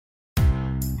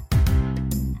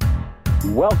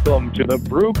Welcome to the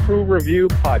Brew Crew Review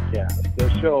Podcast, the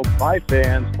show by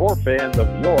fans for fans of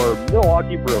your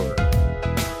Milwaukee Brewers.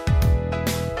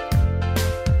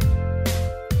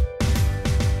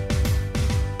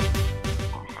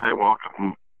 Hey,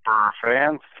 welcome, Brewer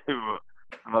fans, to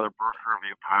another Brew Crew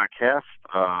Review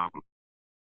Podcast.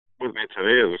 With me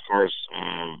today is, of course,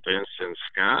 Vince and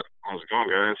Scott. How's it going,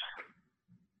 guys?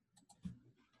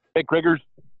 Hey, Kriegers.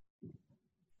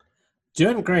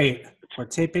 Doing great. We're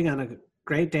taping on a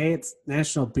great day. It's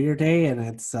National Beer Day, and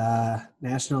it's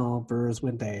National Brewers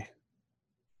Win Day.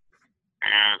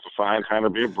 And it's a fine time to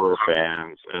be a Brewer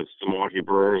fans, as the Milwaukee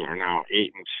Brewers are now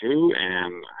 8-2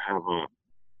 and have a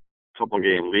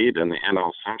couple-game lead in the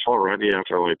NL Central already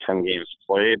after only 10 games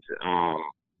played.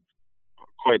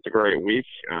 Quite the great week.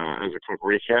 As a quick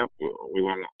recap, we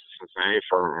went up to Cincinnati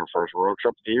for our first road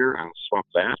trip of the year and swept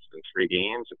that in 3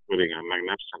 games, including a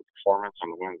magnificent performance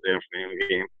on the Wednesday afternoon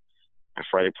game at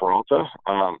Freddie Peralta.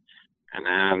 And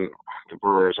then the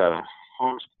Brewers had a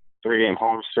 3-game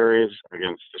home series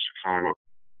against the Chicago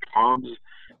Cubs,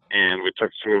 and we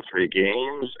took 2 of 3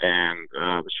 games, and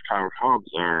the Chicago Cubs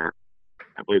are,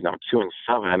 I believe, now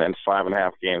 2-7 and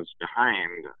 5.5 games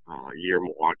behind your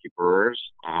Milwaukee Brewers.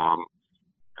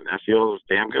 And that feels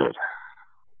damn good.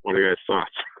 What are your guys'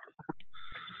 thoughts?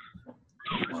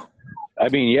 I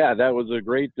mean, yeah, that was a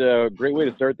great way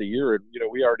to start the year. And,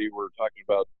 we already were talking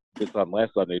about this on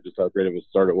last Sunday, just how great of a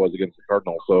start it was against the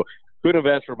Cardinals. So couldn't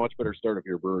have asked for a much better start if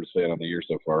you're a Brewers fan on the year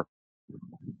so far.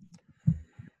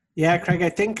 Yeah, Craig, I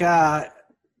think a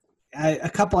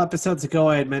couple episodes ago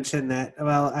I had mentioned that,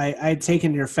 I'd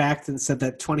taken your fact and said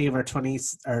that 20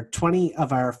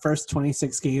 of our first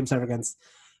 26 games are against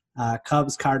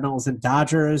Cubs, Cardinals, and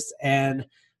Dodgers. And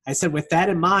I said, with that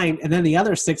in mind, and then the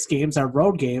other 6 games are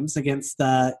road games against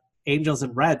the Angels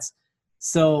and Reds.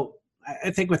 So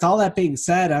I think with all that being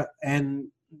said,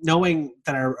 and knowing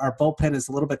that our bullpen is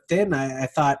a little bit thin, I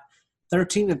thought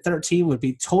 13-13 would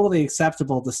be totally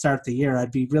acceptable to start the year.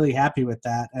 I'd be really happy with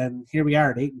that. And here we are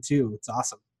at 8-2. It's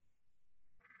awesome.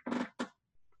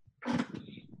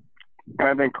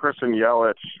 I think Christian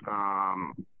Yelich,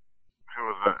 who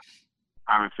was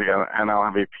obviously an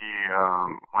NL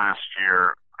MVP last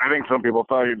year, I think some people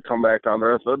thought he'd come back down to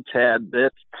earth a tad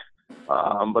bit,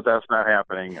 but that's not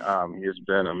happening. He's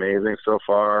been amazing so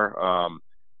far,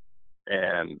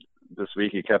 and this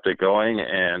week he kept it going,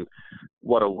 and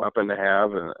what a weapon to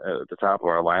have at the top of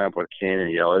our lineup with Kane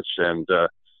and Yelich, and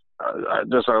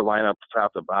just our lineup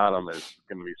top to bottom is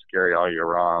going to be scary all year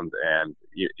round, and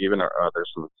even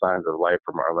there's some signs of life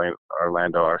from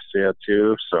Orlando Arcia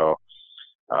too, so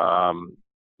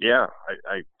yeah,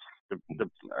 I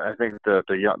think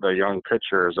the young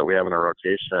pitchers that we have in our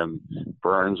rotation,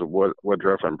 Burns,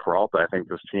 Woodruff, and Peralta, I think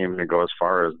this team can go as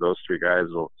far as those 3 guys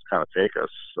will kind of take us,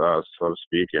 so to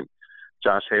speak. And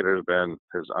Josh Hader's been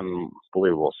his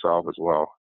unbelievable self as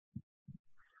well.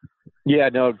 Yeah,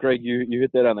 no, Greg, you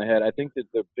hit that on the head. I think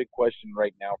that the big question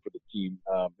right now for the team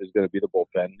is going to be the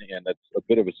bullpen, and that's a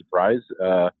bit of a surprise,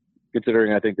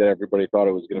 considering I think that everybody thought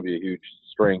it was going to be a huge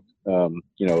strength,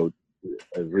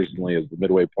 as recently as the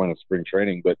midway point of spring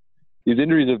training. But these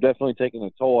injuries have definitely taken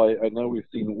a toll. I know we've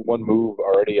seen one move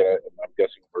already, and I'm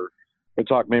guessing we're going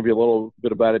to talk maybe a little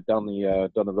bit about it down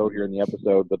the road here in the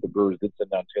episode, but the Brewers did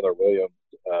send down Taylor Williams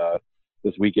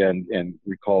this weekend and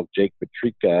recalled Jake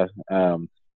Petrika,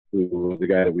 who was the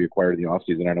guy that we acquired in the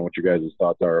offseason. I don't know what your guys'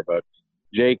 thoughts are about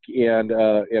Jake and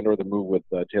or the move with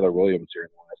Taylor Williams here in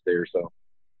the last day or so.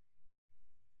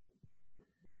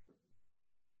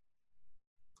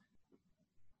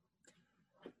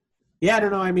 Yeah, I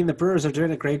don't know. I mean, the Brewers are doing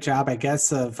a great job, I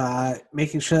guess, of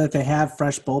making sure that they have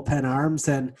fresh bullpen arms.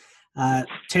 And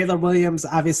Taylor Williams,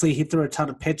 obviously, he threw a ton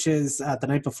of pitches the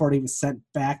night before he was sent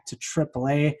back to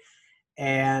AAA.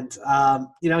 And,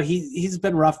 he's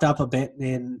been roughed up a bit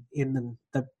in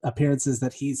the appearances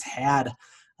that he's had.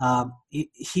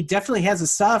 He definitely has the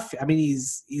stuff. I mean,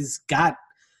 he's got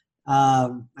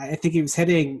I think he was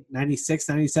hitting 96,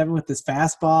 97 with his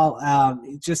fastball.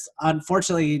 Just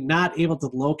unfortunately not able to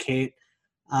locate,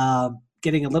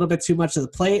 getting a little bit too much of the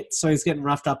plate. So he's getting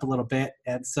roughed up a little bit.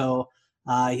 And so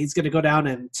he's going to go down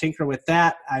and tinker with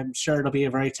that. I'm sure it'll be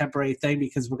a very temporary thing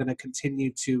because we're going to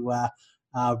continue to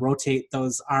rotate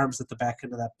those arms at the back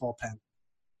end of that bullpen.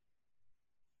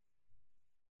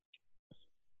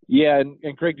 Yeah.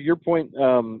 And Craig, to your point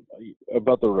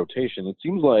about the rotation, it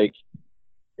seems like,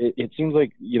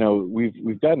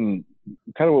 we've gotten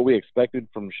kind of what we expected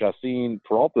from Chacín.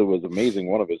 Peralta was amazing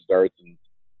one of his starts and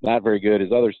not very good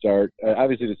his other start.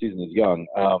 Obviously, the season is young.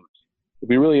 It'd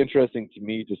be really interesting to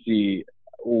me to see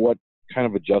what kind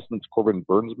of adjustments Corbin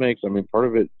Burnes makes. I mean, part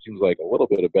of it seems like a little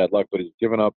bit of bad luck, but he's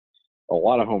given up a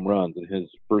lot of home runs in his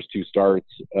first two starts.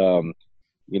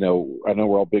 You know, I know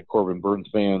we're all big Corbin Burns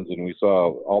fans, and we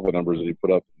saw all the numbers that he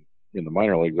put up in the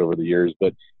minor leagues over the years.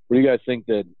 But what do you guys think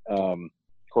that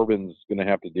Corbin's going to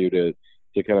have to do to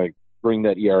kind of bring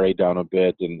that ERA down a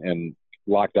bit and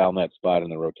lock down that spot in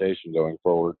the rotation going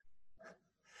forward?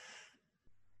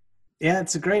 Yeah,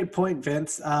 it's a great point,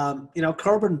 Vince. You know,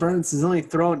 Corbin Burns has only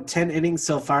thrown 10 innings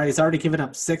so far. He's already given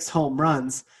up 6 home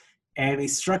runs, and he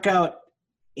struck out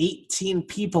 18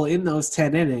 people in those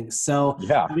 10 innings. So,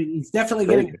 yeah, I mean, he's definitely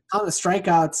getting a ton of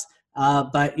strikeouts.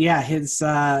 But yeah, his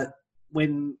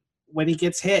when he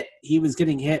gets hit, he was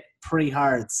getting hit pretty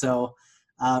hard. So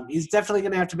he's definitely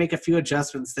going to have to make a few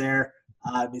adjustments there.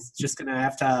 He's just going to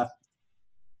have to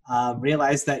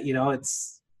realize that, you know,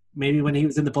 it's maybe when he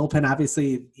was in the bullpen,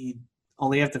 obviously he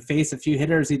only have to face a few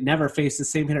hitters. He'd never face the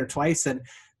same hitter twice, and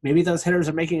maybe those hitters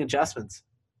are making adjustments.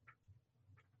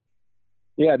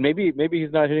 Yeah, maybe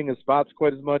he's not hitting his spots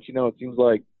quite as much. You know, it seems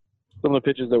like some of the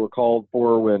pitches that were called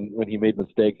for when he made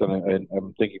mistakes, and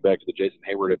I'm thinking back to the Jason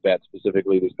Hayward at bat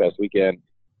specifically this past weekend,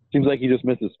 seems like he just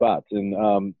misses spots.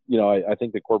 And, you know, I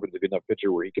think that Corbin's a good enough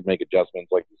pitcher where he can make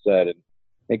adjustments, like you said,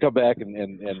 and come back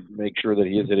and make sure that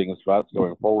he is hitting his spots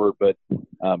going forward. But,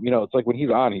 you know, it's like when he's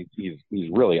on, he's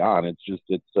really on. It's just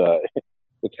it's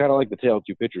kind of like the tale of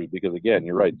two pitchers because, again,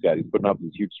 you're right, Scott. He's putting up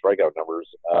these huge strikeout numbers.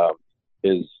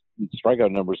 His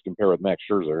strikeout numbers compare with Max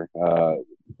Scherzer. I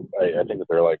think that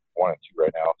they're like 1 and 2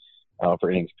 right now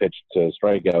for innings pitched to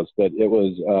strikeouts. But it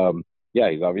was, yeah,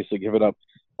 he's obviously given up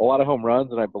a lot of home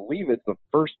runs, and I believe it's the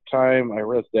first time, I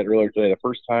read that earlier today, the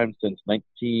first time since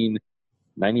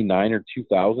 1999 or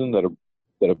 2000 that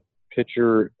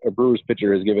a Brewers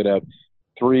pitcher has given up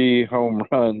 3 home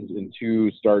runs in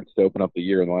 2 starts to open up the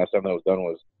year, and the last time that was done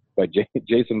was by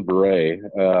Jason Beret.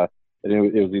 And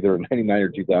it was either 99 or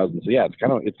 2000. So yeah, it's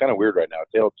kind of weird right now.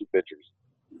 Tale of two pitchers.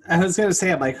 I was going to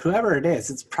say, I'm like, whoever it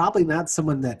is, it's probably not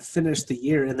someone that finished the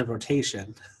year in the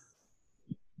rotation.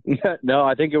 No,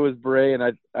 I think it was Beret,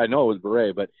 and I know it was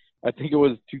Beret, but I think it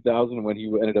was 2000 when he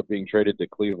ended up being traded to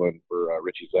Cleveland for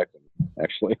Richie Sexton,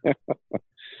 actually.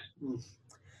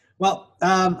 Well,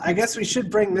 I guess we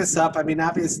should bring this up. I mean,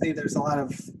 obviously, there's a lot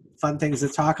of fun things to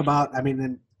talk about. I mean,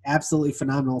 an absolutely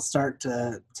phenomenal start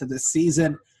to this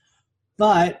season.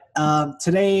 But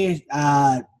today,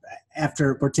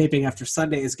 after we're taping after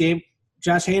Sunday's game,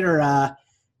 Josh Hader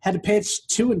had to pitch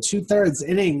 2 2/3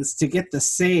 innings to get the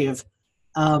save.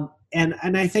 And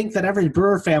I think that every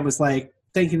Brewer fan was like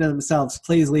thinking to themselves,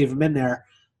 please leave him in there.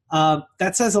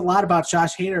 That says a lot about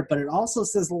Josh Hader, but it also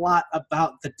says a lot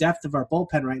about the depth of our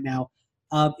bullpen right now.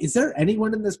 Is there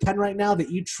anyone in this pen right now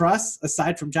that you trust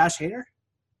aside from Josh Hader?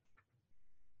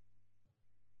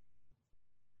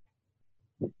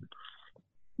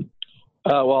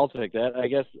 Well, I'll take that. I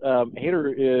guess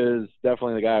Hader is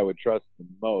definitely the guy I would trust the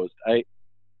most.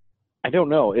 I don't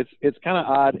know. It's kind of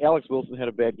odd. Alex Wilson had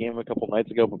a bad game a couple nights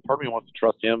ago, but part of me wants to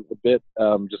trust him a bit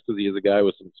just because he is a guy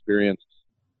with some experience.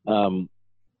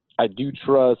 I do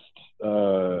trust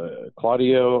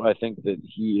Claudio. I think that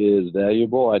he is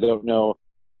valuable. I don't know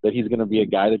that he's going to be a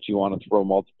guy that you want to throw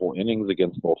multiple innings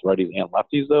against both righties and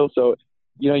lefties, though. So,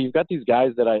 you know, you've got these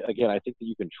guys that I think that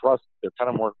you can trust. They're kind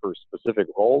of more for specific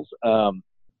roles.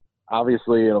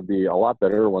 Obviously, it'll be a lot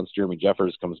better once Jeremy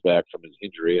Jeffers comes back from his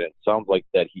injury. And it sounds like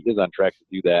that he is on track to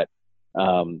do that,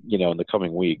 you know, in the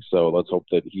coming weeks. So let's hope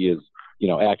that he is, you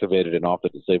know, activated and off the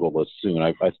disabled list soon.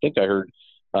 I think I heard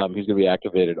he's going to be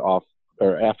activated off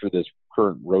or after this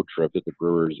current road trip that the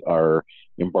Brewers are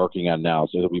embarking on now.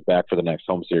 So he'll be back for the next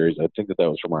home series. I think that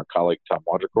was from our colleague Tom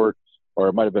Wondercourt, or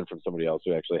it might have been from somebody else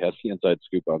who actually has the inside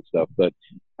scoop on stuff. But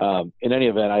in any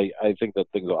event, I think that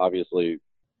things will obviously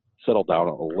settle down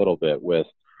a little bit with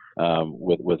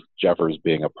Jeffers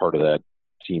being a part of that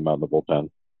team on the bullpen.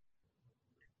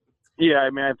 Yeah, I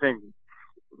mean, I think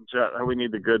we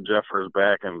need the good Jeffers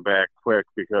back and back quick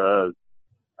because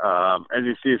as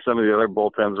you see some of the other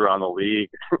bullpens around the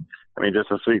league, I mean, just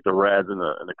this week the Reds and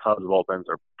the Cubs bullpens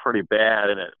are pretty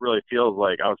bad, and it really feels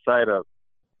like outside of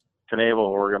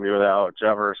Knebel, we're going to be without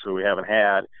Jeffers, who we haven't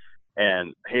had,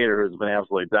 and Hader, who's been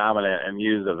absolutely dominant and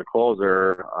used as a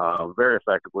closer very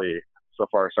effectively so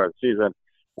far to start the season.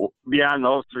 Beyond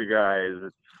those 3 guys,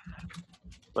 it's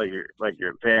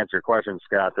to answer your question,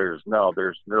 Scott, there's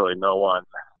really no one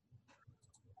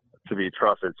to be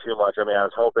trusted too much. I mean, I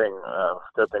was hoping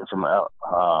good things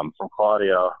from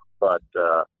Claudio, but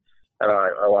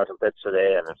I watched him pitch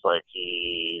today, and it's like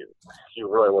he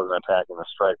really wasn't attacking the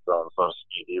strike zone, so to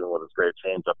speak, even with his great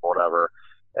changeup or whatever.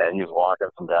 And he was walking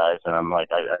some guys, and I'm like,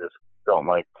 I just don't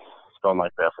like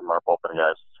that from our bullpen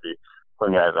guys to be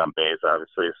putting guys on base,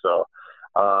 obviously. So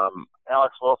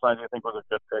Alex Wilson, I do think, was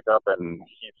a good pickup, and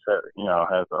he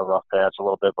has a rough patch a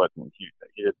little bit, but he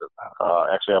did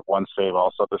actually have one save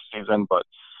also this season. But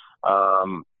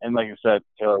and like you said,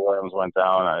 Taylor Williams went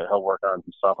down. He'll work on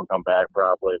some stuff and come back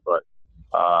probably, but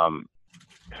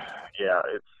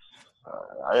it's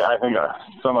I think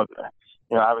some of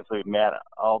obviously Matt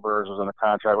Albers was in a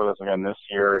contract with us again this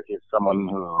year. He's someone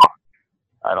who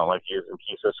I don't like using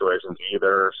key situations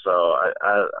either. So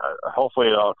I hopefully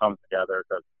it all comes together,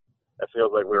 because it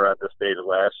feels like we were at this stage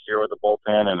last year with the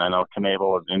bullpen, and I know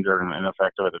Knable was injured and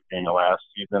ineffective at the beginning of last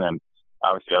season, and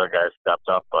obviously other guys stepped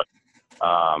up. But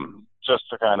just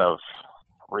to kind of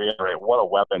reiterate what a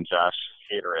weapon Josh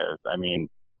Hader is. I mean,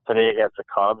 today against the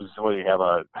Cubs, what do you have,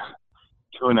 a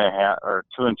 2.5 or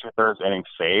 2 2/3 inning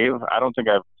save? I don't think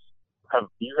have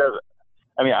you guys.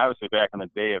 I mean, obviously back in the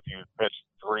day, if you pitched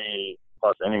 3+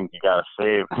 innings, you got to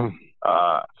save.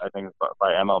 I think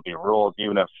by MLB rules,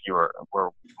 even if you were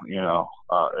in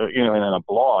a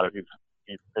blowout, if you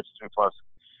pitched 2+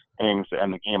 innings to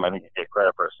end the game, I think you get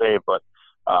credit for a save. But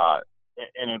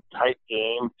in a tight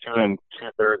game, 2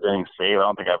 2/3 inning save, I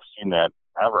don't think I've seen that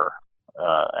ever.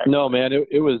 No, man,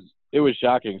 it was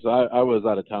shocking. So I was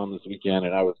out of town this weekend,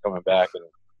 and I was coming back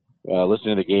and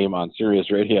listening to the game on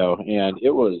Sirius Radio, and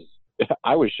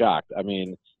I was shocked. I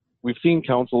mean, we've seen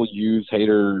Counsell use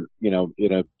Hader,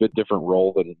 in a bit different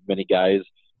role than many guys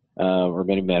or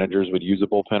many managers would use a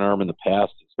bullpen arm in the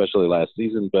past, especially last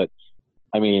season. But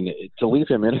I mean, to leave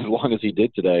him in as long as he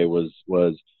did today was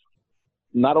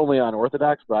not only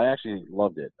unorthodox, but I actually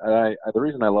loved it. The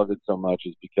reason I loved it so much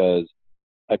is because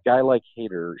a guy like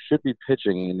Hader should be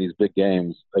pitching in these big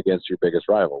games against your biggest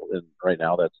rival. And right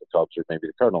now that's the Cubs or maybe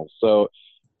the Cardinals. So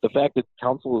the fact that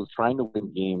Counsell is trying to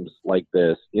win games like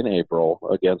this in April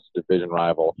against a division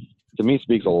rival, to me,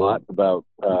 speaks a lot about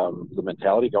the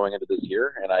mentality going into this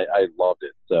year, and I loved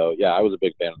it. So, yeah, I was a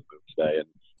big fan of the move today.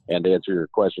 And to answer your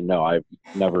question, no, I've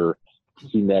never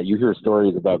seen that. You hear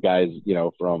stories about guys,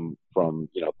 from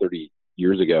 30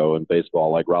 years ago in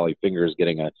baseball, like Raleigh Fingers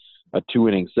getting a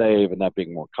 2-inning save and that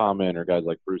being more common, or guys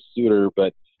like Bruce Sutter,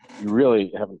 but you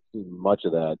really haven't seen much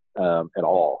of that at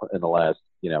all in the last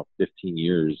 15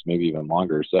 years, maybe even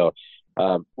longer. So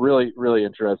really, really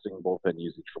interesting bullpen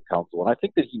usage from Counsell. And I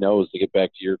think that he knows, to get back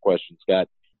to your question, Scott,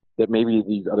 that maybe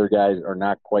these other guys are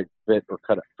not quite fit or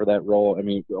cut for that role. I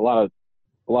mean, a lot of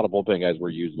bullpen guys were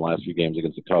used in the last few games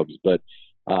against the Cubs, but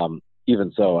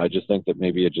even so, I just think that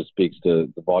maybe it just speaks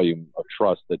to the volume of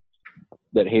trust that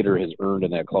Hader has earned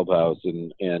in that clubhouse.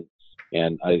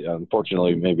 And I,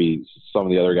 unfortunately, maybe some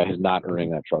of the other guys not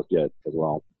earning that trust yet as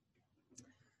well.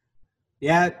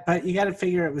 Yeah, but you got to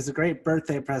figure it was a great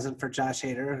birthday present for Josh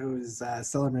Hader, who's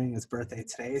celebrating his birthday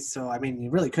today. So, I mean, you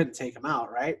really couldn't take him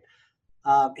out, right?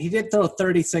 He did throw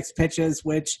 36 pitches,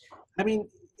 which, I mean,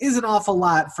 is an awful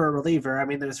lot for a reliever. I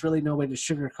mean, there's really no way to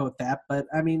sugarcoat that. But,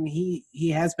 I mean, he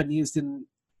has been used in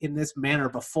this manner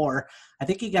before. I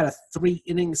think he got a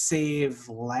 3-inning save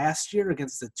last year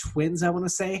against the Twins, I want to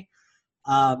say.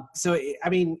 So, I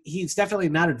mean, he's definitely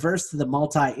not adverse to the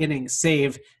multi-inning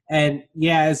save. And,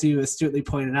 yeah, as you astutely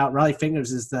pointed out, Raleigh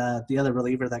Fingers is the other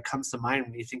reliever that comes to mind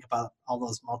when you think about all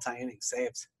those multi-inning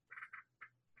saves.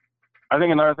 I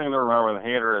think another thing to remember with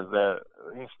Hader is that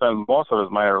he spent most of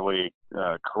his minor league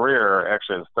career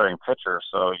actually as a starting pitcher.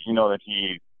 So you know that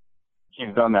he's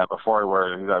done that before,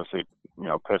 where he's obviously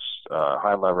pitched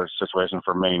high leverage situation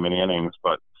for many innings.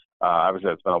 But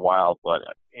obviously it's been a while. But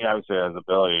he obviously has the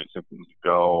ability to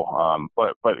go.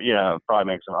 But yeah, it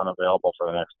probably makes him unavailable for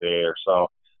the next day or so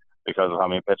because of how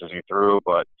many pitches he threw.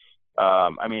 But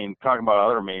I mean, talking about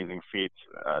other amazing feats,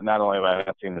 not only have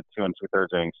I seen the 2 2/3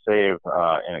 inning save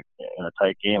in a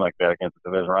tight game like that against a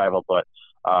division rival, but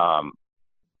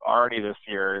already this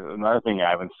year, another thing I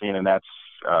haven't seen, and that's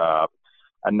a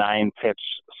 9-pitch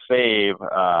save,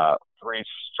 3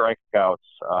 strikeouts,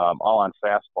 all on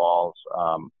fastballs.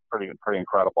 Pretty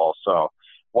incredible. So,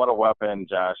 what a weapon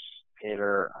Josh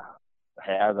Hader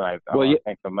has, and I want to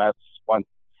thank the Mets once.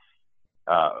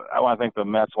 I want to thank the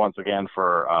Mets once again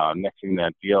for nixing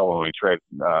that deal when we traded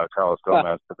Carlos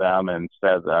Gomez to them, and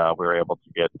instead we were able to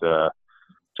get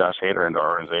Josh Hader into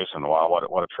our organization. Wow,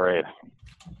 what a trade!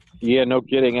 Yeah, no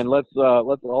kidding. And let's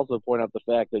also point out the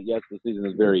fact that yes, the season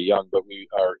is very young, but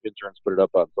our interns put it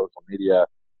up on social media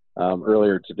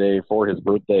earlier today for his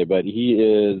birthday. But he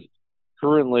is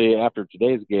currently, after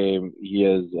today's game, he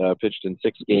has pitched in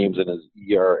 6 games, and his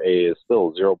ERA is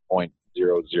still 0.00 in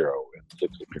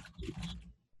 6 appearances.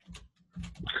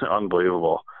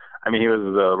 Unbelievable. I mean, he was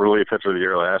the relief pitcher of the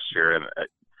year last year, and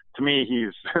to me,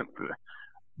 he's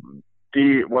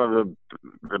one of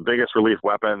the biggest relief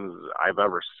weapons I've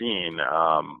ever seen.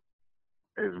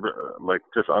 is like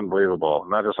just unbelievable.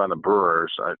 Not just on the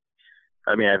Brewers.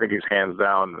 I mean, I think he's hands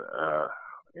down,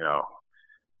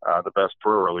 the best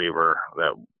Brewer reliever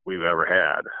that we've ever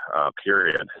had.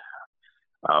 Period.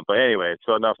 But anyway,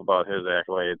 so enough about his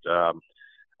accolades.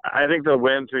 I think the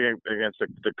win against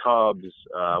the Cubs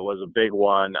was a big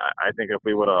one. I think if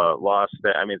we would have lost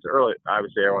that, I mean, it's early.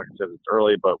 Obviously, everyone says it's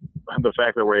early, but the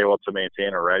fact that we're able to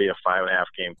maintain already a 5.5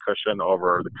 game cushion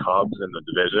over the Cubs in the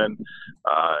division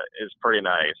is pretty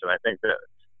nice. And I think that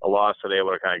a loss today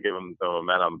would have kind of given them the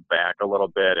momentum back a little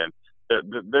bit. And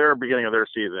their beginning of their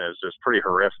season is just pretty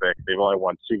horrific. They've only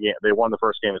won 2 games. They won the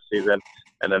first game of the season,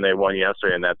 and then they won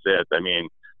yesterday, and that's it. I mean,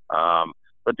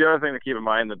 but the other thing to keep in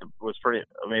mind that was pretty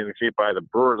amazing feat by the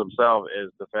Brewers themselves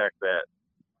is the fact that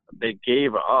they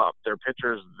gave up their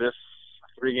pitchers this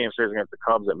 3-game series against the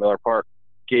Cubs at Miller Park,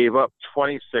 gave up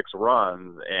 26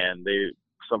 runs, and they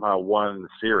somehow won the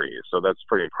series. So that's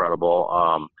pretty incredible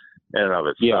in and of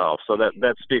itself. Yeah. So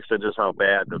that speaks to just how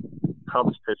bad the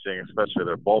Cubs pitching, especially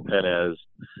their bullpen, is,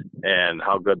 and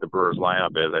how good the Brewers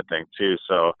lineup is, I think, too.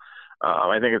 So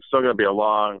I think it's still going to be a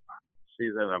long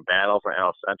season and battle for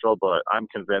NL Central, but I'm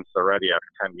convinced already after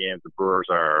 10 games the Brewers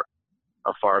are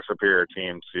a far superior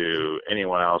team to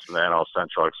anyone else in the NL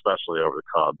Central, especially over the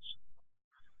Cubs.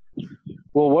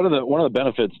 Well, one of the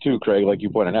benefits too, Craig, like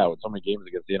you pointed out, with so many games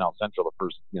against the NL Central the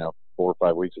first 4 or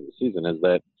 5 weeks of the season, is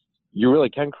that you really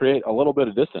can create a little bit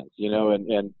of distance,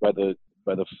 and by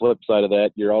the flip side of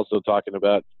that, you're also talking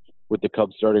about, with the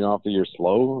Cubs starting off the year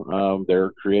slow, they're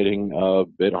creating a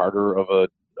bit harder of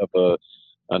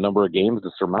a number of games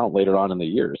to surmount later on in the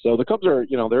year. So the Cubs are,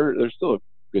 they're still a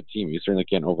good team. You certainly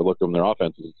can't overlook them. Their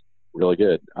offense is really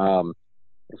good.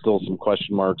 Still some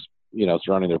question marks,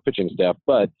 surrounding their pitching staff,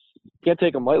 but can't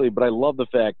take them lightly. But I love the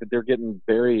fact that they're getting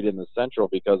buried in the Central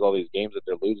because all these games that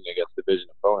they're losing against division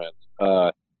opponents,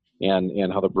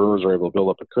 and how the Brewers are able to build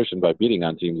up a cushion by beating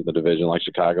on teams in the division like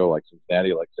Chicago, like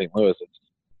Cincinnati, like St. Louis.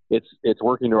 It's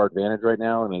working to our advantage right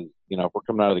now. And if we're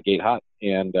coming out of the gate hot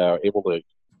and able to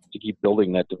keep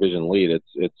building that division lead,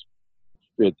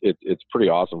 it's pretty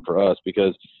awesome for us,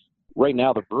 because right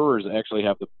now the Brewers actually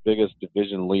have the biggest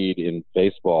division lead in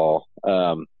baseball,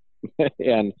 and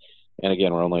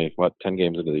again, we're only 10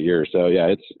 games into the year, so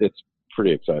yeah, it's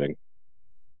pretty exciting.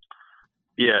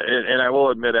 Yeah, and I will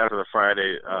admit, after the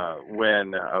Friday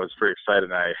win, I was pretty excited.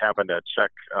 And I happened to check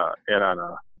in on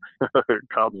a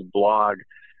Cubs blog,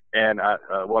 and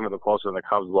one of the posts on the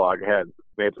Cubs blog had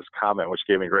made this comment, which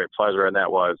gave me great pleasure, and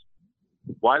that was,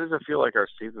 why does it feel like our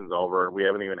season's over? We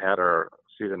haven't even had our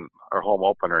home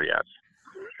opener yet.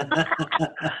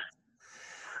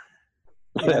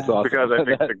 That's awesome. Because I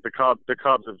think the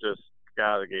Cubs have just got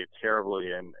out of the gate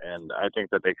terribly, and I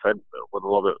think that they could, with a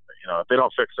little bit, if they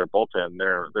don't fix their bullpen,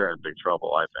 they're in big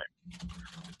trouble, I think.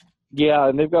 Yeah,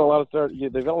 and they've got a lot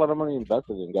of money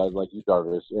invested in guys like you,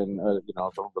 Darvish, and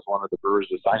some of us wanted the Brewers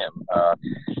to sign him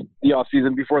the off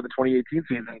season before the 2018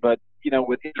 season, but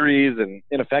with injuries and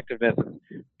ineffectiveness,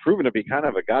 it's proven to be kind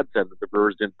of a godsend that the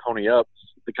Brewers didn't pony up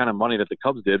the kind of money that the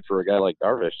Cubs did for a guy like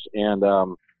Darvish, and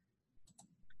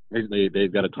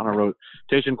they've got a ton of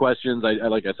rotation questions.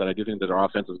 Like I said, I do think that our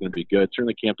offense is going to be good.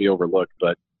 Certainly can't be overlooked,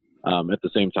 but at the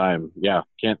same time, yeah,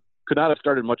 could not have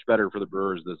started much better for the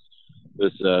Brewers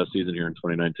this season here in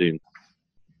 2019.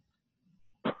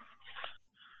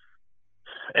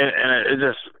 And it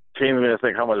just came to me to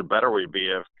think how much better we'd be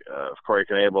if Corey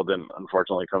Knebel didn't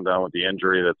unfortunately come down with the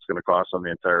injury that's going to cost him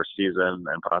the entire season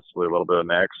and possibly a little bit of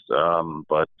next.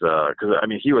 But because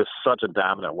he was such a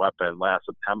dominant weapon last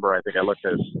September. I think I looked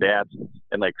at his stats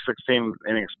in like 16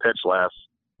 innings pitched last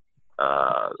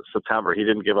September. He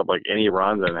didn't give up like any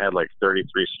runs and had like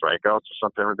 33 strikeouts or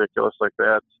something ridiculous like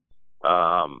that.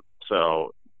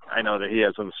 So I know that he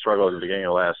had some struggles at the beginning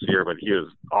of last year, but he was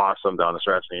awesome down the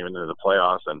stretch and even into the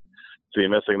playoffs. And to be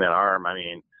missing that arm,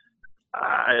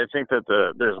 I think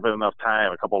that there's been enough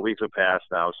time. A couple of weeks have passed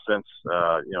now since there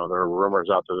are rumors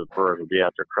out that the Brewers would be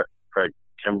after Craig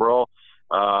Kimbrell.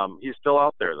 He's still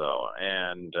out there though,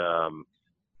 and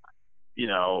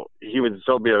he would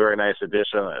still be a very nice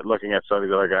addition. Looking at some of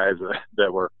these other guys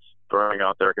that were throwing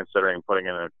out there, considering putting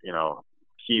in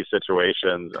key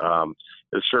situations,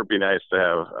 it sure be nice to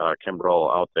have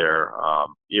Kimbrell out there,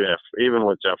 even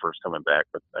with Jeffers coming back.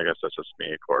 But I guess that's just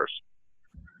me, of course.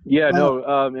 Yeah, no,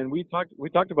 and we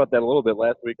talked about that a little bit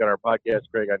last week on our podcast,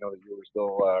 Craig. I know that you were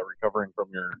still recovering from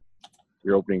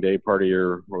your opening day party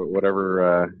or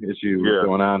whatever issue was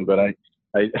going on, but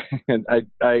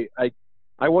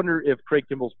I wonder if Craig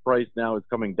Kimbrell's price now is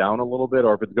coming down a little bit,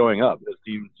 or if it's going up as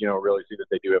teams really see that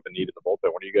they do have a need in the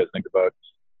bullpen. What do you guys think about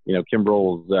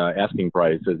Kimbrell's asking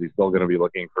price? Is he still going to be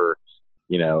looking for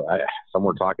some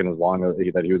were talking as long as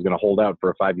that he was going to hold out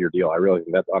for a 5-year deal. I really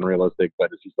think that's unrealistic,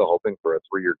 but is he still hoping for a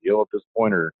 3-year deal at this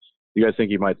point, or do you guys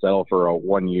think he might settle for a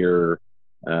 1-year,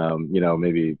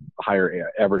 maybe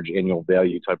higher average annual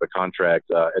value type of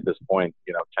contract at this point,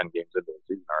 10 games into the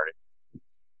season already?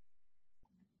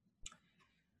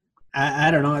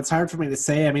 I don't know. It's hard for me to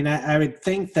say. I mean, I would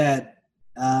think that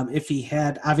if he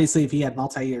had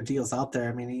multi-year deals out there,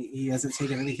 I mean, he hasn't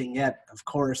taken anything yet, of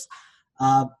course.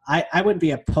 I wouldn't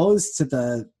be opposed to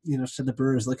the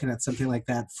Brewers looking at something like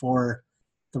that for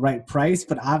the right price,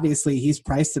 but obviously he's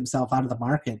priced himself out of the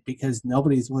market because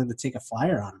nobody's willing to take a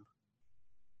flyer on him.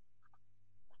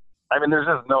 I mean, there's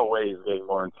just no way he's getting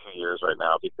more than 2 years right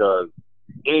now because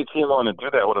any team willing to do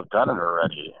that would have done it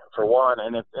already, for one.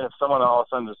 And if someone all of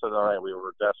a sudden just says, all right, we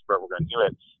were desperate, we're going to do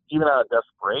it, even out of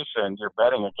desperation, you're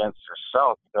betting against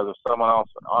yourself because if someone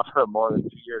else offered him more than 2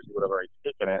 years, he would have already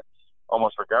taken it,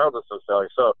 almost regardless of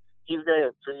salary. So he's getting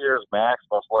 2 years max,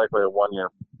 most likely a 1-year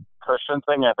cushion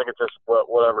thing. I think it's just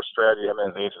whatever strategy him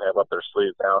and his agent have up their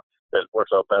sleeves now that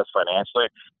works out best financially.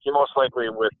 He most likely,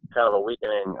 with kind of a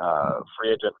weakening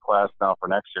free agent class now for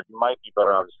next year, he might be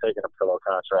better off just taking a pillow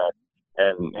contract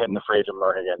and hitting the free agent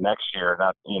market again next year.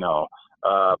 But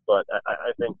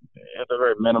I think at the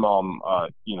very minimum,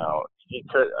 he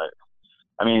could.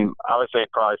 I mean, I would say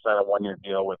probably sign a 1-year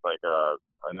deal with like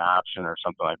an option or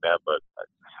something like that. But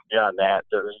beyond that,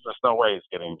 there's just no way he's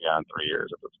getting beyond 3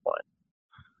 years at this point.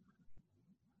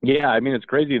 Yeah, I mean, it's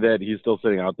crazy that he's still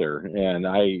sitting out there. And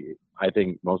I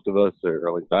think most of us, or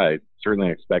at least I, certainly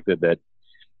expected that,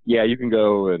 yeah, you can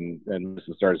go and miss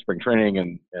the start of spring training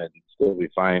and still be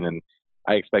fine. And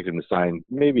I expect him to sign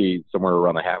maybe somewhere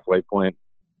around the halfway point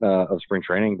of spring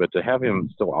training. But to have him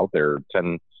still out there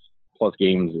 10-plus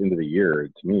games into the year,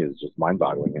 to me, is just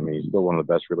mind-boggling. I mean, he's still one of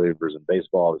the best relievers in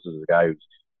baseball. This is a guy who's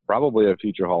probably a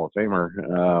future Hall of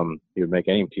Famer. He would make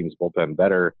any team's bullpen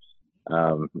better.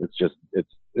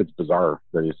 It's bizarre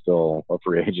that he's still a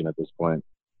free agent at this point.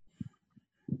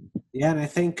 Yeah, and I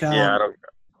think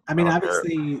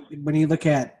obviously, when you look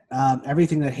at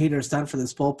everything that Hader's done for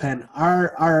this bullpen,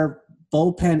 our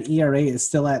bullpen ERA is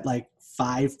still at like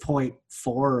 5.4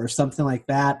 or something like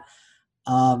that.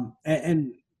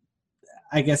 And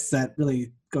I guess that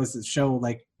really goes to show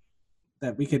like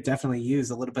that we could definitely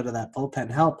use a little bit of that bullpen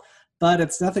help, but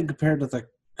it's nothing compared to the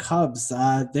Cubs.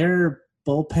 Their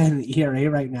bullpen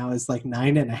ERA right now is like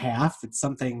 9.5. It's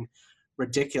something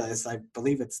ridiculous. I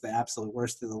believe it's the absolute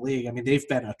worst in the league. I mean, they've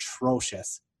been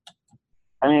atrocious.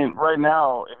 I mean, right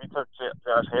now, if you took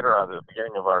Josh Hader out at the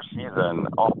beginning of our season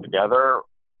altogether,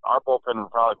 our bullpen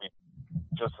would probably be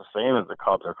just the same as the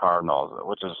Cubs or Cardinals,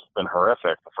 which has been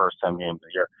horrific the first 10 games of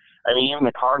the year. I mean, even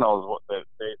the Cardinals,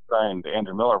 they signed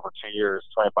Andrew Miller for 2 years,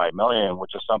 $25 million,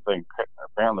 which is something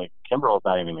apparently Kimbrel's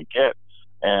not even going to get.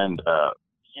 And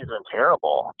he's been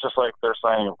terrible. Just like they're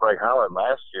signing Greg Holland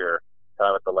last year,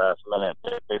 kind of at the last minute.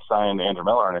 They signed Andrew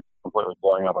Miller, and it's completely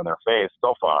blowing up in their face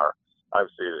so far.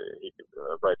 Obviously, he could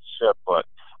right the ship, but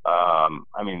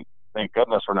I mean, thank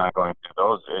goodness we're not going through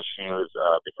those issues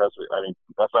because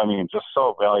that's what I mean. Just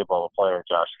so valuable a player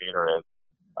Josh Hader is.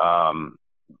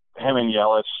 Him and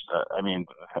Yelich.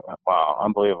 Wow,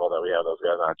 unbelievable that we have those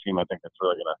guys on our team. I think it's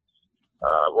really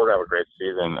we're gonna have a great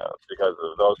season because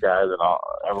of those guys and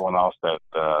everyone else that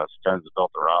Stearns has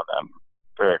built around them.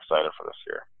 Very excited for this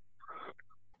year.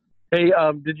 Hey,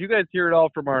 did you guys hear it all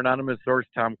from our anonymous source,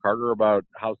 Tom Carter, about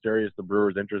how serious the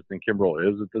Brewers' interest in Kimbrel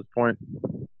is at this point?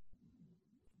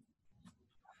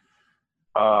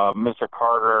 Mr.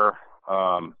 Carter,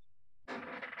 Tom,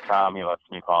 he lets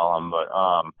me call him, but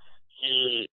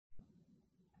he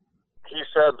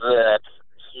said that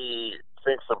he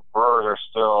thinks the Brewers are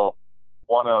still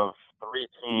one of 3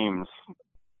 teams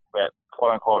that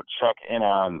quote unquote check in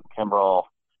on Kimbrel,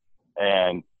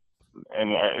 and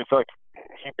it's like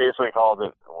he basically called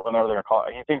it whenever they're going to call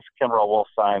it. He thinks Kimbrel will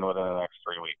sign within the next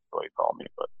 3 weeks, so he called me,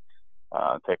 but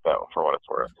take that for what it's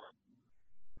worth.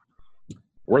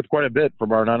 Worth quite a bit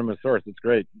from our anonymous source. It's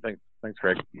great. Thanks,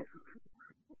 Craig.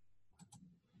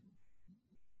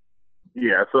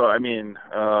 Yeah, so I mean,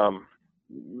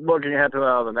 looking ahead to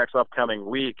the next upcoming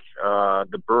week,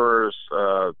 the Brewers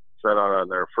set out on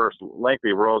their first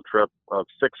lengthy road trip of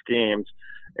 6 games,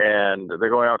 and they're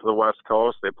going out to the West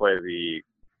Coast. They play the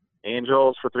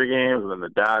Angels for 3 games, and then the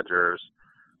Dodgers.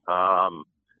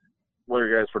 What are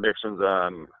your guys' predictions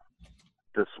on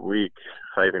this week?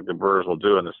 How do you think the Brewers will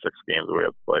do in the 6 games that we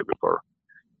have to play before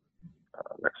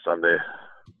next Sunday?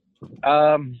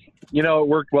 It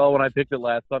worked well when I picked it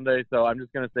last Sunday, so I'm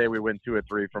just going to say we win 2 or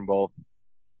 3 from both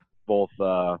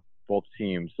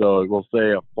teams. So we'll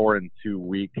say a 4-2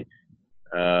 week.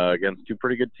 against two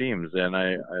pretty good teams, and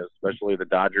I especially the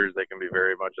Dodgers. They can be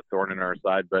very much a thorn in our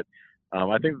side, but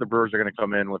I think the Brewers are going to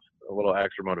come in with a little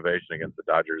extra motivation against the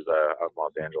Dodgers of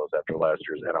Los Angeles after last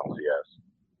year's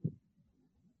NLCS.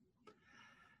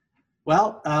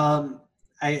 Well,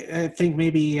 I think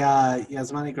maybe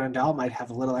Yasmani Grandal might have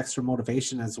a little extra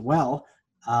motivation as well,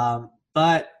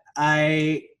 but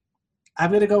I'm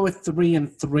going to go with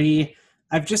 3-3.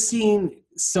 I've just seen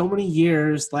so many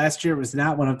years. Last year was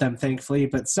not one of them, thankfully,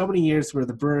 but so many years where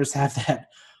the Brewers have that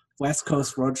West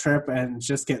Coast road trip and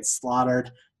just get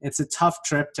slaughtered. It's a tough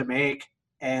trip to make,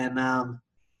 and I'm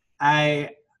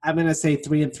going to say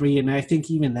 3-3, and I think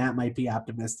even that might be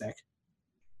optimistic.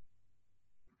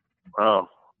 Oh,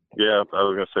 yeah, I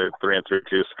was going to say 3-3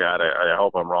 too, Scott. I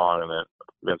hope I'm wrong and that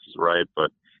Vince is right,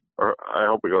 or I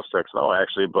hope we go 6-0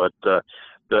 actually. But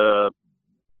the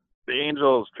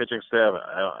Angels pitching staff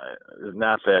is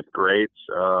not that great,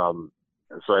 so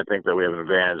I think that we have an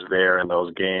advantage there in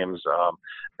those games.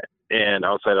 And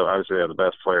outside of, obviously, we have the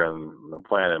best player on the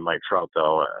planet, Mike Trout,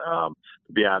 though.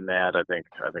 Beyond that, I think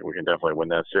we can definitely win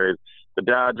that series. The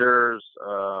Dodgers,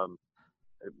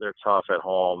 they're tough at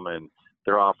home, and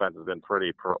their offense has been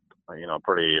pretty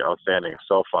outstanding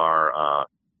so far.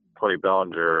 Cody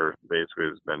Bellinger basically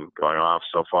has been going off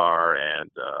so far, and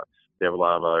they have a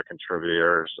lot of other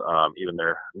contributors. Even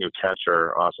their new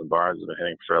catcher, Austin Barnes, has been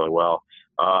hitting fairly well.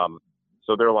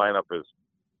 So their lineup is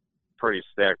pretty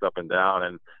stacked up and down,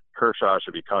 and Kershaw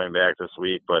should be coming back this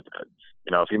week. But,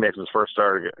 if he makes his first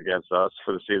start against us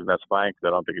for the season, that's fine, because I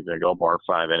don't think he's going to go more than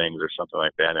 5 innings or something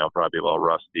like that. And he'll probably be a little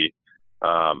rusty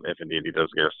if indeed he does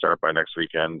get a start by next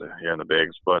weekend here in the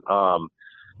Bigs. But, I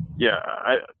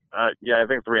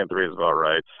think 3-3 is about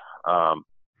right.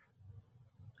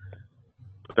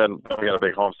 But then we got a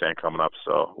big homestand coming up,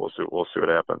 so we'll see what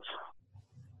happens.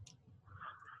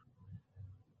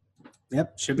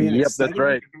 Yep, should be an exciting that's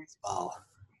right. baseball.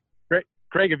 Great.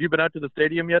 Craig, have you been out to the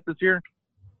stadium yet this year?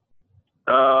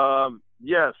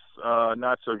 Yes,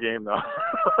 not so game though.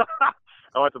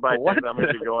 I went to buy tickets. I'm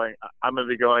gonna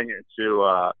be going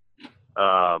to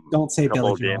don't say a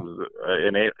couple Billy of games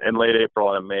in late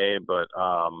April and May, but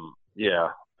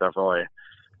definitely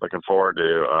looking forward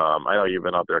to. I know you've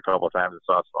been out there a couple of times and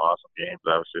saw some awesome games.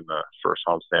 Obviously, in the first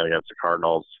homestand against the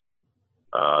Cardinals,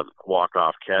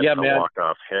 walk-off catch,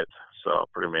 walk-off hit. So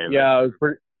pretty amazing. Yeah, it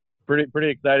was pretty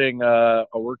exciting. A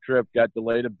work trip got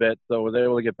delayed a bit, so I was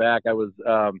able to get back. I was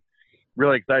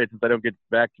really excited since I don't get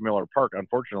back to Miller Park,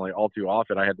 unfortunately, all too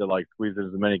often. I had to squeeze in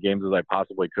as many games as I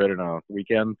possibly could in a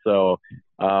weekend. So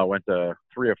went to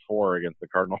 3 or 4 against the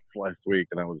Cardinals last week,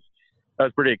 and that was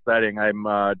pretty exciting. I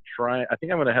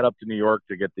think I'm going to head up to New York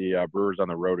to get the Brewers on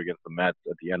the road against the Mets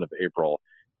at the end of April.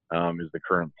 Is the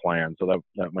current plan. So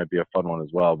that might be a fun one as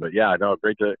well. But yeah, no,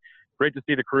 great to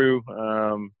see the crew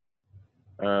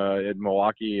in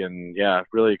Milwaukee, and yeah,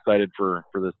 really excited for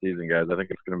this season, guys. I think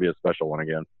it's going to be a special one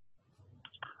again.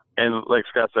 And like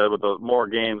Scott said, with the more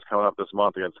games coming up this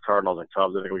month against the Cardinals and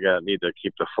Cubs, I think we need to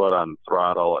keep the foot on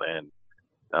throttle and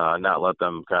not let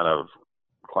them kind of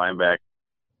climb back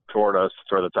toward us,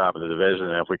 toward the top of the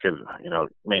division. And if we could,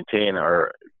 maintain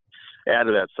or add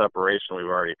to that separation we've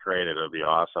already created, it would be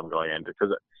awesome going into,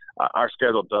 because our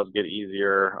schedule does get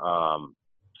easier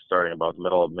starting about the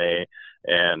middle of May,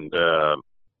 and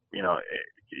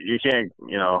you can't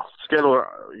schedule.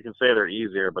 You can say they're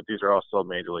easier, but these are all still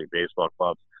Major League Baseball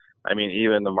clubs. I mean,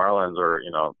 even the Marlins are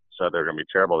said they're going to be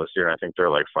terrible this year, and I think they're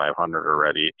like 500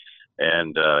 already,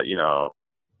 and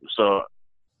so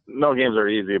no games are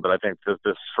easy, but I think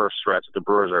this first stretch, the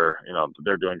Brewers are,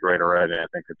 they're doing great already. And I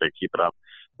think if they keep it up,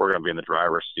 we're going to be in the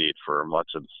driver's seat for much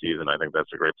of the season. I think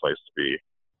that's a great place to be.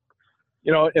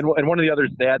 And one of the other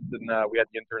stats, and we had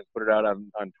the interns put it out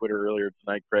on Twitter earlier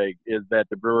tonight, Craig, is that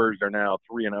the Brewers are now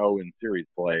 3-0 in series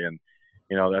play. And,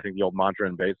 I think the old mantra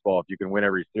in baseball, if you can win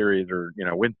every series or,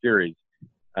 win series,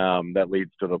 that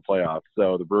leads to the playoffs.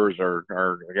 So the Brewers are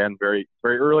again, very,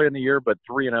 very early in the year, but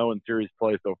 3-0 in series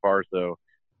play so far. So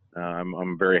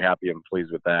I'm very happy and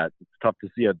pleased with that. It's tough to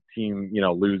see a team,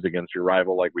 lose against your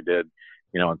rival like we did,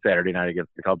 on Saturday night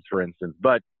against the Cubs, for instance.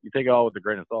 But you take it all with a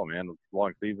grain of salt, man. It's a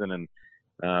long season, and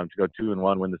to go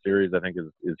 2-1, win the series, I think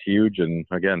is huge. And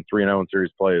again, 3-0 in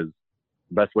series play is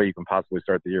the best way you can possibly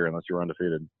start the year, unless you're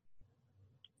undefeated.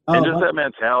 And just that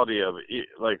mentality of,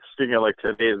 speaking of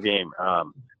today's game,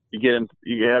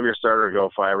 you have your starter go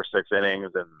 5 or 6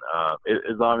 innings, and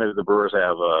as long as the Brewers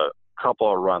have a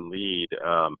couple of run lead,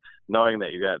 knowing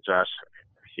that you got Josh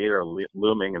Hader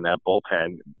looming in that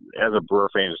bullpen, as a Brewer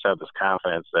fan, you just have this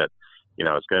confidence that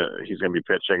he's gonna be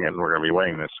pitching and we're gonna be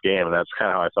winning this game. And that's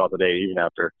kind of how I felt today, even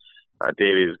after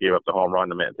Davies gave up the home run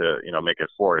to make it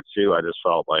 4-2. I just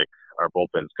felt like our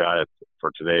bullpen's got it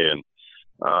for today. And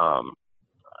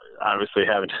obviously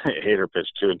having Hader pitch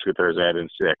 2 2/3, I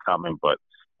didn't see that coming, but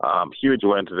huge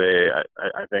win today.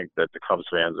 I think that the Cubs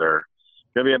fans are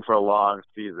going to be in for a long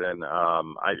season.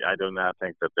 I do not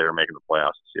think that they're making the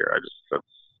playoffs this year.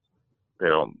 They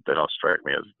don't strike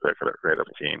me as that great of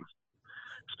a team,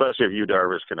 especially if Yu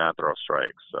Darvish cannot throw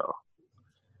strikes. So.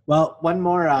 Well, one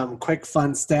more quick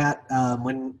fun stat.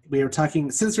 When we were talking,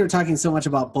 since we were talking so much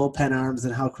about bullpen arms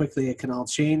and how quickly it can all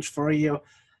change for you,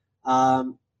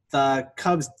 the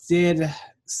Cubs did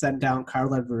send down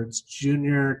Carl Edwards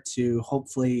Jr. to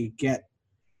hopefully get,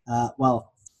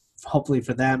 hopefully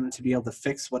for them to be able to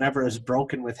fix whatever is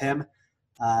broken with him.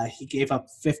 He gave up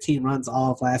 15 runs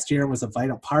all of last year and was a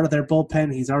vital part of their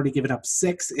bullpen. He's already given up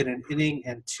 6 in an inning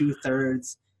and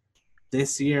 2/3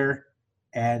 this year,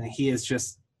 and he is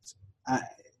just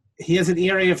he has an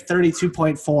ERA of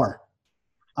 32.4.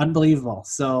 Unbelievable.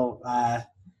 So,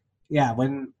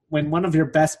 when one of your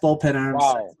best bullpen arms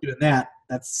starts doing that,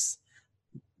 that's,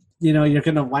 you're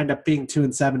going to wind up being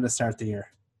 2-7 to start the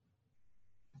year.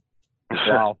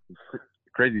 Wow.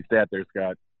 Crazy stat there,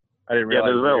 Scott. I didn't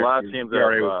realize there's been a lot of teams that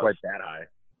was quite that high.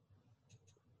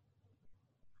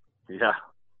 Yeah.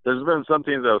 There's been some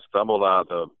teams that have stumbled out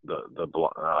the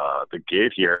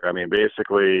gate here. I mean,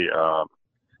 basically,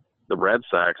 the Red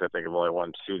Sox, I think, have only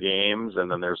won 2 games,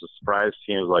 and then there's a surprise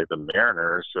teams like the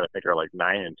Mariners, who I think are like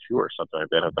 9-2 or something like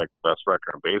that, have like the best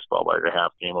record in baseball by a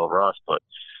half game over us. But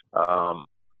I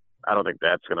don't think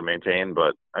that's going to maintain.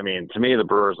 But I mean, to me, the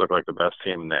Brewers look like the best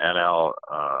team in the NL.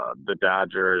 The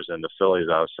Dodgers and the Phillies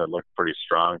outside look pretty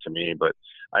strong to me. But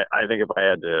I think if I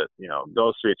had to,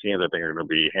 those 3 teams, I think are going to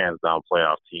be hands down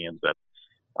playoff teams. That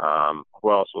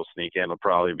who else will sneak in will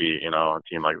probably be, a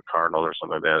team like the Cardinals or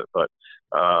something like that. But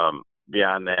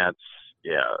beyond that,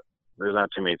 there's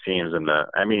not too many teams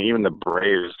even the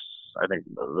Braves. I think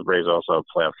the Braves also have a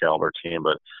playoff caliber team,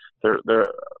 but they're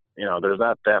there's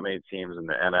not that many teams in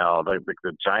the NL.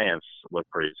 The Giants look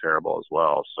pretty terrible as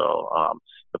well. So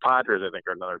the Padres, I think,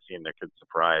 are another team that could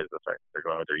surprise the fact that they're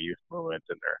going with their youth movement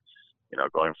and they're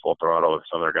going full throttle with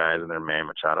some of their guys and their Manny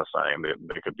Machado signing.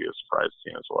 They could be a surprise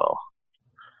team as well.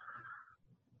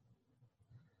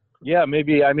 Yeah,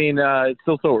 maybe. I mean, it's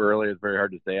still so early. It's very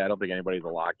hard to say. I don't think anybody's a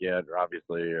lock yet,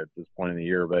 obviously, at this point in the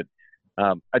year. But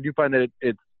I do find that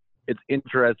it's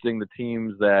interesting, the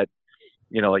teams that,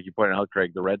 like you pointed out,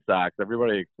 Craig, the Red Sox,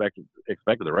 everybody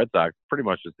expected the Red Sox pretty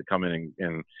much just to come in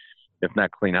and if not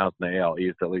clean house in the AL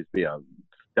East, at least be a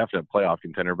definite playoff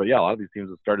contender. But, yeah, a lot of these teams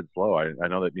have started slow. I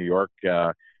know that New York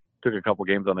took a couple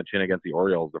games on the chin against the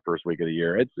Orioles the first week of the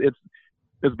year. It's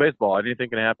baseball. Anything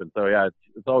can happen. So, yeah,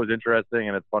 it's always interesting,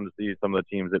 and it's fun to see some of the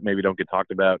teams that maybe don't get talked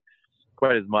about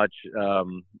quite as much,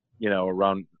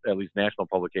 around at least national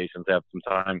publications have some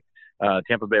time.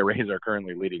 Tampa Bay Rays are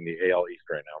currently leading the AL East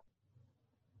right now.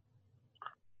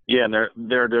 Yeah, and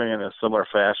they're doing it in a similar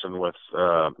fashion with,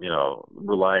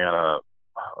 relying on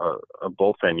a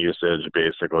bullpen usage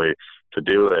basically to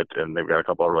do it, and they've got a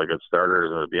couple of really good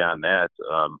starters. And beyond that,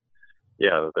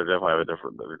 they're definitely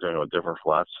they're doing a different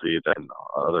philosophy than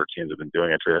other teams have been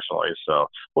doing it traditionally. So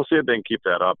we'll see if they can keep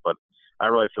that up. But I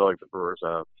really feel like the Brewers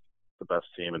have the best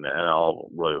team in the NL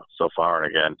really so far.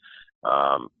 And again,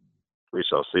 we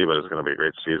shall see. But it's going to be a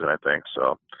great season, I think.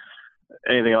 So,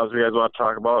 anything else you guys want to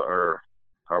talk about, or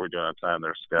how are we doing on time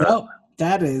there, Scott? No,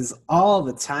 that is all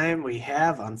the time we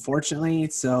have, unfortunately.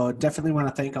 So definitely want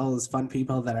to thank all those fun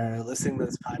people that are listening to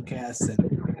this podcast and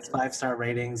giving us 5-star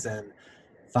ratings and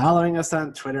following us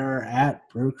on Twitter at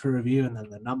Brew Crew Review and then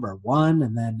the number 1,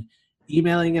 and then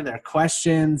emailing in their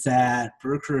questions at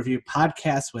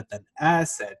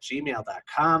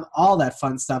brewcrewreviewpodcast@gmail.com, all that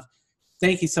fun stuff.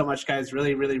 Thank you so much, guys.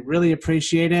 Really, really, really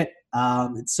appreciate it.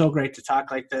 It's so great to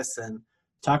talk like this and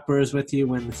talk Brewers with you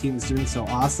when the team is doing so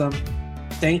awesome.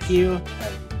 Thank you.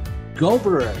 Go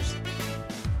Brewers.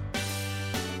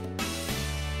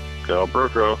 Go Brew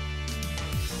Crew.